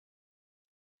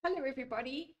Hello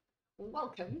everybody,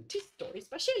 welcome to Stories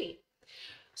by Shelley.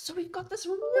 So we've got this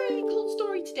really cool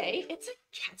story today. It's a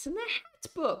Cat in the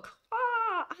Hat book.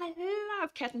 I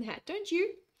love Cat in the Hat, don't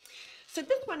you? So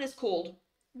this one is called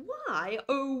Why,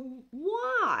 Oh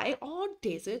Why Are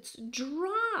Deserts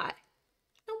Dry?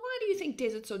 Now why do you think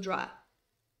deserts are dry?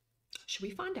 Should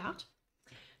we find out?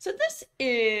 So this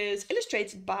is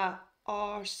illustrated by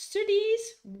Aristide,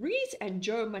 Ruiz and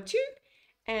Mathieu,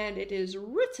 and it is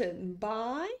written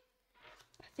by,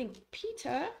 I think,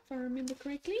 Peter, if I remember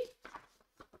correctly.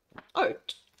 Oh,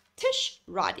 Tish,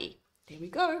 Rabe. There we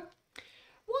go.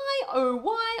 Why, oh,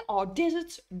 why are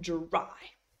deserts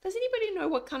dry? Does anybody know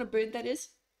what kind of bird that is?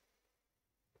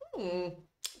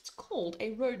 It's called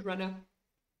a roadrunner.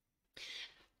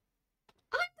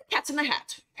 I'm the Cat in the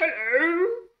Hat. Hello.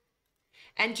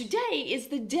 And today is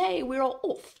the day we're all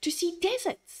off to see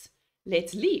deserts.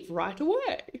 Let's leave right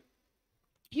away.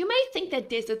 You may think that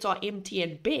deserts are empty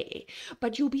and bare,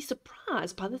 but you'll be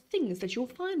surprised by the things that you'll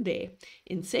find there.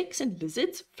 Insects and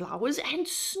lizards, flowers and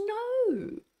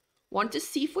snow. Want to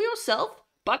see for yourself?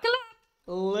 Buckle up!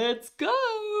 Let's go!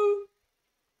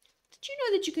 Did you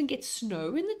know that you can get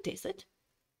snow in the desert?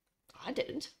 I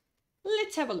didn't.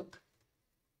 Let's have a look.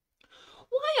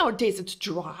 Why are deserts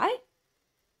dry?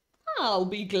 I'll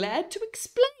be glad to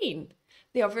explain.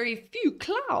 There are very few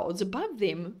clouds above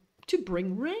them to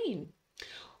bring rain.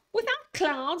 Without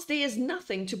clouds, there is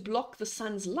nothing to block the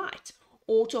sun's light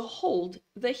or to hold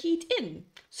the heat in,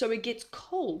 so it gets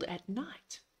cold at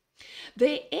night.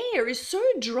 The air is so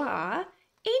dry,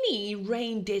 any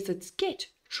rain deserts get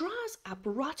dries up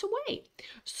right away,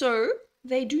 so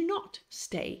they do not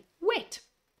stay wet.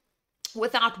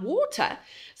 Without water,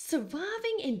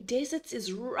 surviving in deserts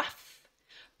is rough.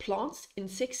 Plants,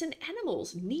 insects, and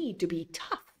animals need to be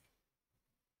tough.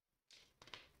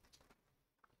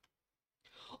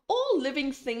 All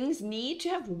living things need to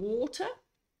have water.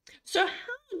 So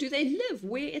how do they live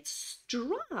where it's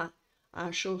dry?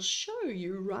 I shall show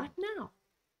you right now.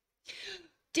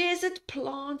 Desert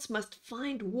plants must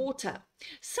find water.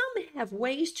 Some have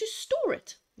ways to store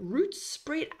it. Roots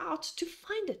spread out to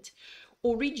find it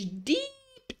or reach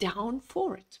deep down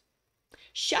for it.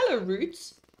 Shallow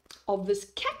roots of this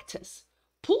cactus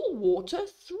pull water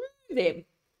through them.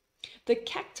 The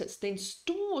cactus then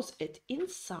stores it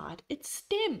inside its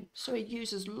stem. So it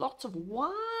uses lots of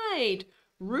wide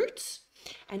roots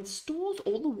and stores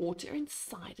all the water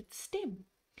inside its stem.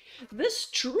 This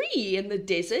tree in the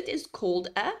desert is called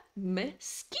a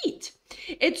mesquite.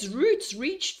 Its roots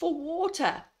reach for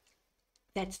water.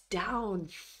 That's down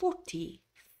 40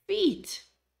 feet.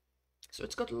 So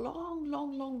it's got long,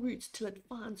 long, long roots till it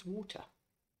finds water.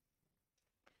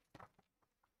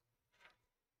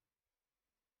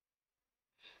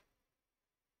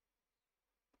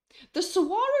 The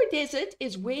Saguaro Desert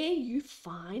is where you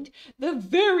find the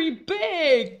very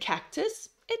big cactus.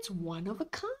 It's one of a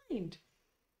kind.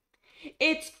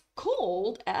 It's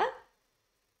called a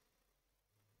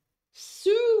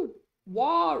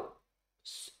Saguaro.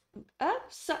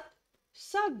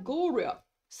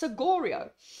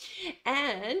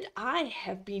 And I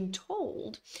have been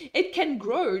told it can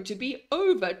grow to be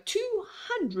over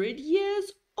 200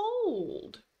 years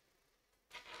old.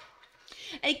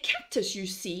 A cactus, you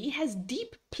see, has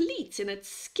deep pleats in its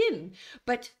skin,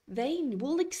 but they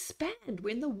will expand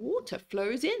when the water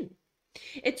flows in.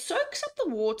 It soaks up the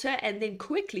water and then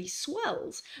quickly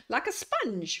swells like a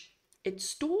sponge. It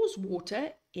stores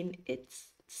water in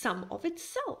some of its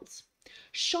cells.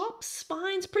 Sharp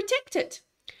spines protect it.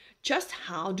 Just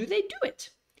how do they do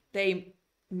it? They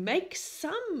make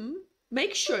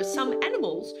sure some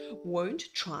animals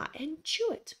won't try and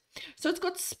chew it. So it's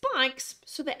got spikes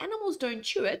so the animals don't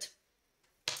chew it,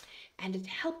 and it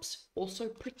helps also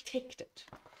protect it.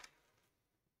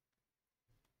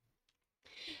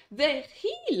 The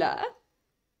healer,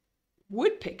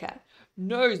 woodpecker,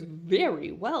 knows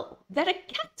very well that a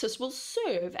cactus will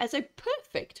serve as a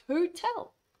perfect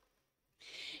hotel.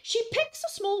 She picks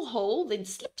a small hole, then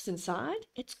slips inside.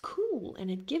 It's cool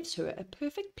and it gives her a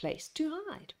perfect place to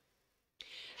hide.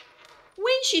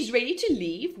 When she's ready to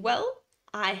leave, well,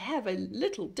 I have a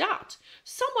little doubt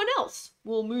someone else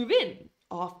will move in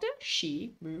after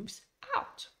she moves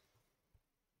out.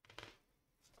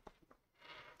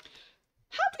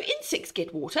 How do insects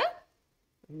get water?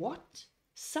 What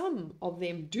some of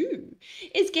them do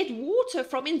is get water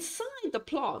from inside the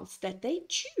plants that they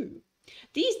chew.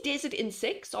 These desert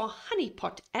insects are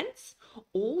honeypot ants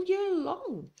all year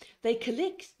long. They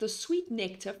collect the sweet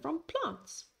nectar from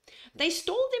plants. They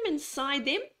store them inside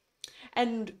them,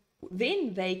 and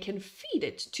then they can feed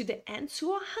it to the ants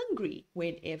who are hungry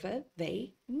whenever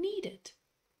they need it.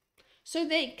 So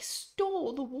they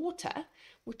store the water,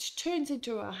 which turns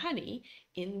into a honey,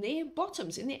 in their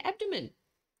bottoms, in their abdomen,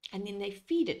 and then they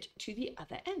feed it to the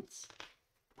other ants.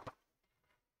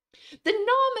 The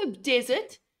Namib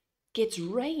Desert gets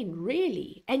rain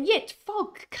rarely, and yet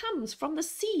fog comes from the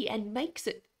sea and makes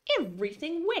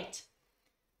everything wet.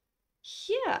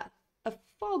 Here, a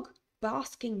fog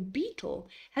basking beetle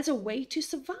has a way to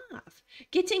survive,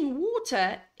 getting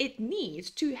water it needs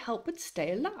to help it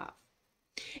stay alive.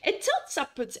 It tilts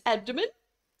up its abdomen,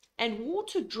 and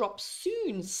water drops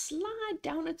soon slide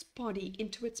down its body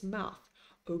into its mouth,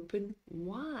 open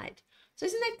wide. So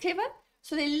isn't that clever?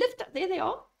 So they lift up, there they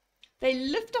are, they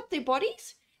lift up their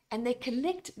bodies, and they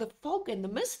collect the fog and the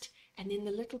mist, and then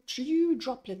the little dew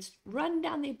droplets run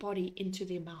down their body into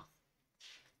their mouth.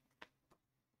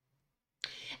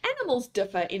 Animals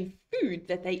differ in food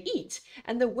that they eat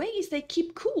and the ways they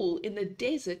keep cool in the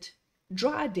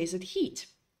dry desert heat.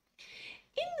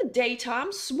 In the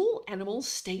daytime, small animals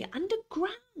stay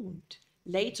underground.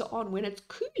 Later on, when it's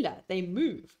cooler, they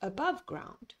move above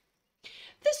ground.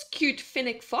 This cute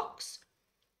fennec fox,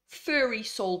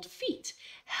 furry-soled feet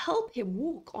help him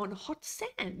walk on hot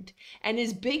sand, and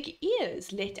his big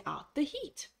ears let out the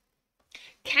heat.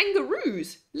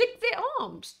 Kangaroos lick their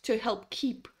arms to help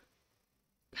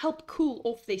cool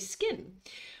off their skin,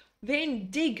 then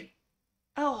dig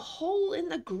a hole in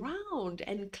the ground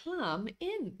and climb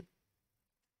in.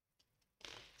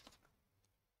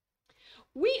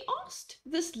 We asked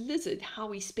this lizard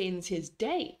how he spends his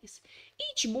days.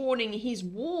 Each morning he's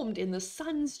warmed in the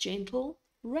sun's gentle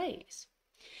rays.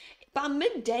 By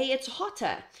midday it's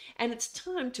hotter and it's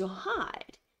time to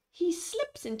hide. He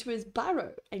slips into his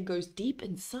burrow and goes deep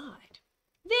inside.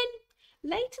 Then,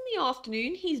 late in the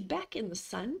afternoon, he's back in the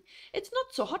sun. It's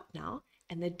not so hot now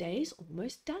and the day's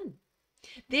almost done.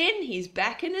 Then he's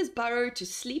back in his burrow to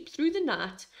sleep through the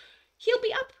night. He'll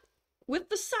be up with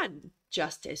the sun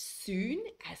just as soon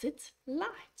as it's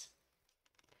light.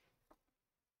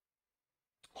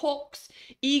 Hawks,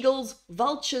 eagles,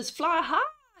 vultures fly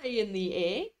high in the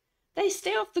air. They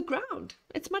stay off the ground.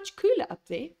 It's much cooler up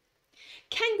there.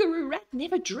 Kangaroo rat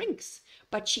never drinks,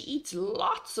 but she eats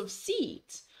lots of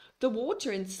seeds. The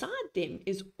water inside them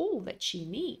is all that she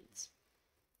needs.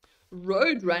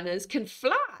 Roadrunners can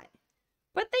fly,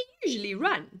 but they usually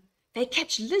run. They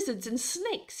catch lizards and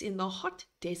snakes in the hot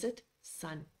desert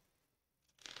sun.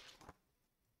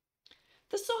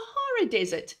 The Sahara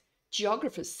Desert,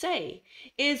 geographers say,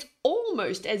 is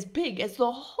almost as big as the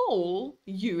whole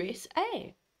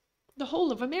USA, the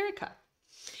whole of America.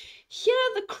 Here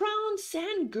the crowned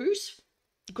sand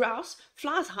grouse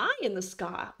flies high in the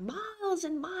sky, miles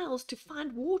and miles to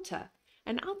find water,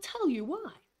 and I'll tell you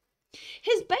why.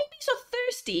 His babies are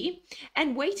thirsty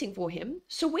and waiting for him,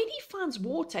 so when he finds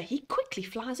water, he quickly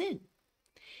flies in.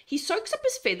 He soaks up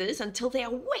his feathers until they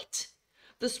are wet.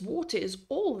 This water is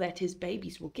all that his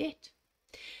babies will get.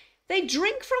 They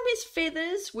drink from his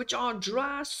feathers, which are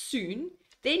dry soon.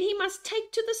 Then he must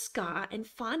take to the sky and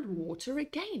find water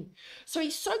again. So he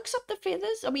soaks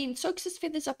his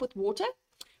feathers up with water,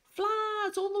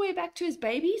 flies all the way back to his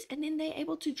babies, and then they're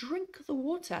able to drink the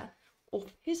water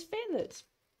off his feathers.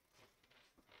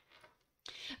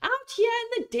 Out here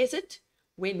in the desert,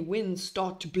 when winds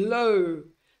start to blow,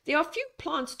 there are few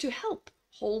plants to help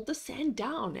hold the sand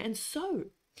down, and so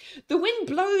the wind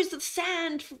blows the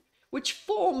sand which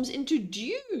forms into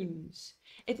dunes.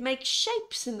 It makes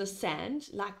shapes in the sand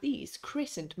like these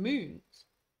crescent moons.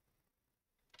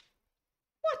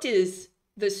 What is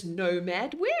this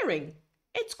nomad wearing?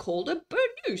 It's called a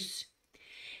burnous.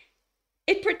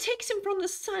 It protects him from the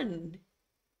sun.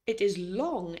 It is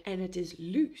long and it is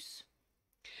loose.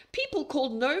 People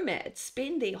called nomads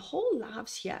spend their whole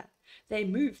lives here. They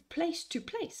move place to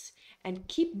place and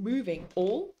keep moving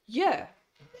all year.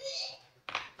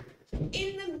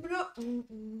 In the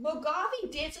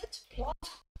Mojave Desert,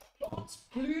 plants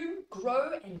bloom,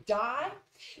 grow, and die.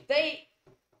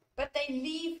 But they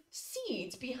leave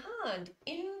seeds behind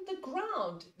in the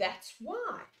ground. That's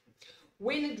why.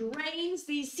 When it rains,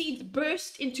 these seeds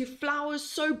burst into flowers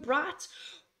so bright.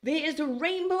 There is a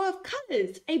rainbow of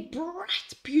colors, a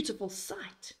bright, beautiful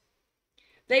sight.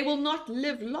 They will not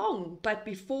live long, but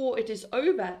before it is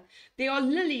over, there are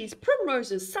lilies,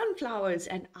 primroses, sunflowers,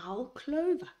 and owl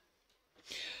clover.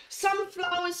 Some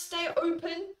flowers stay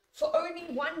open for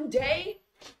only one day.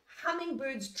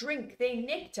 Hummingbirds drink their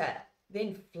nectar,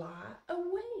 then fly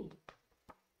away.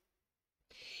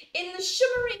 In the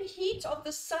shimmering heat of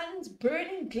the sun's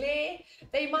burning glare,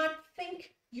 they might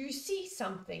think you see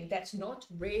something that's not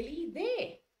really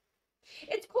there.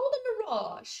 It's called a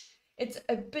mirage. It's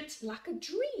a bit like a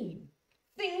dream.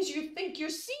 Things you think you're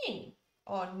seeing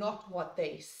are not what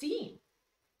they seem.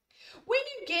 When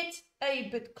you get a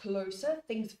bit closer,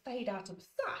 things fade out of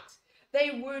sight.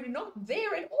 They were not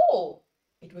there at all.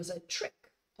 It was a trick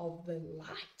of the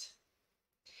light.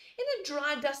 In a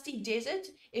dry, dusty desert,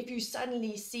 if you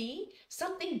suddenly see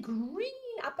something green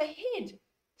up ahead,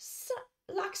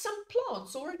 like some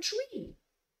plants or a tree,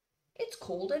 it's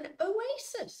called an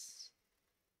oasis.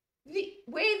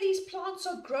 Where these plants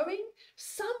are growing,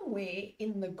 somewhere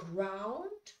in the ground,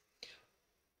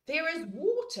 there is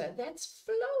water that's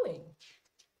flowing.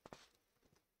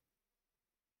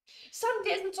 Some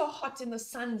deserts are hot in the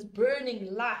sun's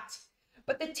burning light,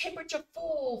 but the temperature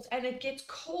falls and it gets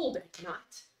cold at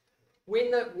night.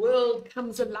 When the world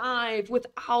comes alive with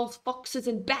owls, foxes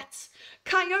and bats,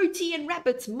 coyote and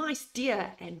rabbits, mice,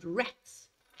 deer and rats.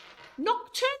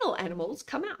 Nocturnal animals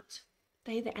come out.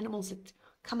 They're the animals that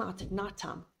come out at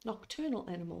nighttime, nocturnal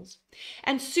animals.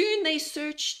 And soon they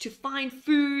search to find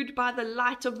food by the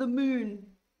light of the moon.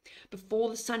 Before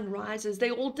the sun rises,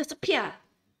 they all disappear.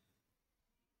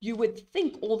 You would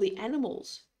think all the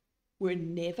animals were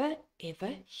never,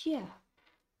 ever here.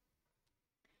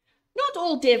 Not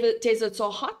all deserts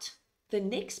are hot. The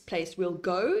next place we'll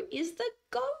go is the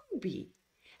Gobi.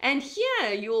 And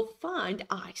here you'll find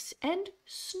ice and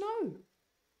snow.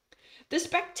 This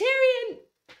bacterian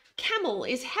camel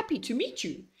is happy to meet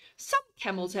you. Some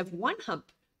camels have one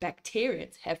hump.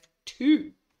 Bacterians have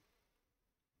two.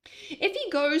 If he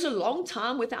goes a long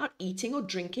time without eating or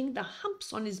drinking, the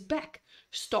humps on his back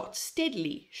start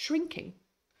steadily shrinking.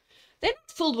 They're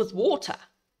not filled with water,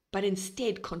 but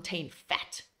instead contain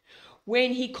fat.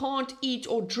 When he can't eat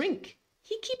or drink,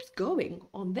 he keeps going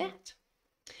on that.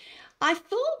 I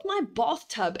filled my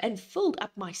bathtub and filled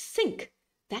up my sink.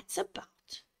 That's about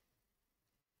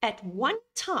at one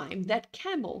time that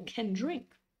camel can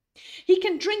drink. He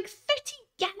can drink 30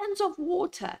 gallons of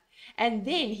water, and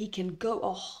then he can go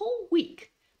a whole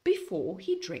week before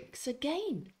he drinks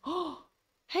again. Oh,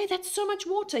 hey, that's so much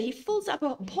water. He fills up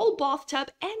a whole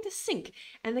bathtub and a sink,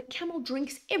 and the camel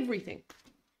drinks everything.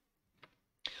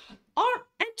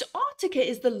 Antarctica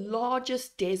is the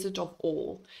largest desert of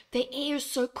all. The air is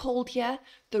so cold here,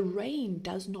 the rain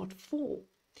does not fall.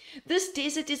 This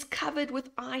desert is covered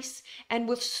with ice and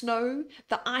with snow.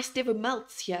 The ice never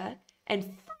melts here,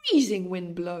 and freezing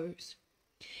wind blows.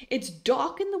 It's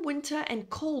dark in the winter and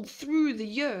cold through the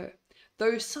year.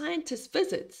 Though scientists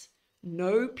visit,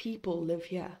 no people live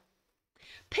here.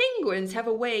 Penguins have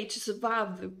a way to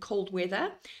survive the cold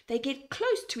weather. They get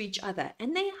close to each other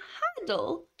and they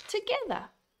huddle together.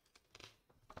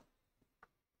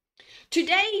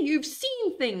 Today you've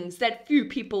seen things that few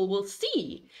people will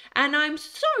see, and I'm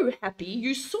so happy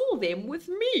you saw them with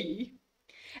me.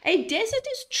 A desert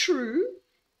is true.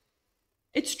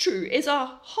 It's true, is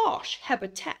a harsh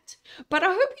habitat, but I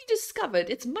hope you discovered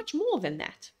it's much more than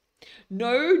that.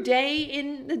 No day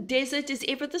in the desert is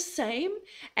ever the same,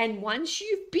 and once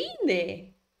you've been there,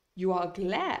 you are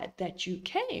glad that you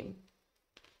came.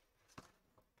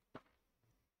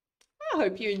 I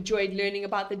hope you enjoyed learning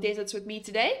about the deserts with me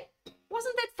today.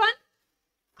 Wasn't that fun?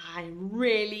 I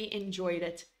really enjoyed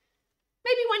it.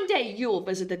 Maybe one day you'll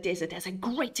visit the desert as a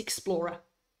great explorer.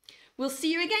 We'll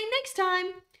see you again next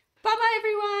time. Bye-bye,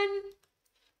 everyone.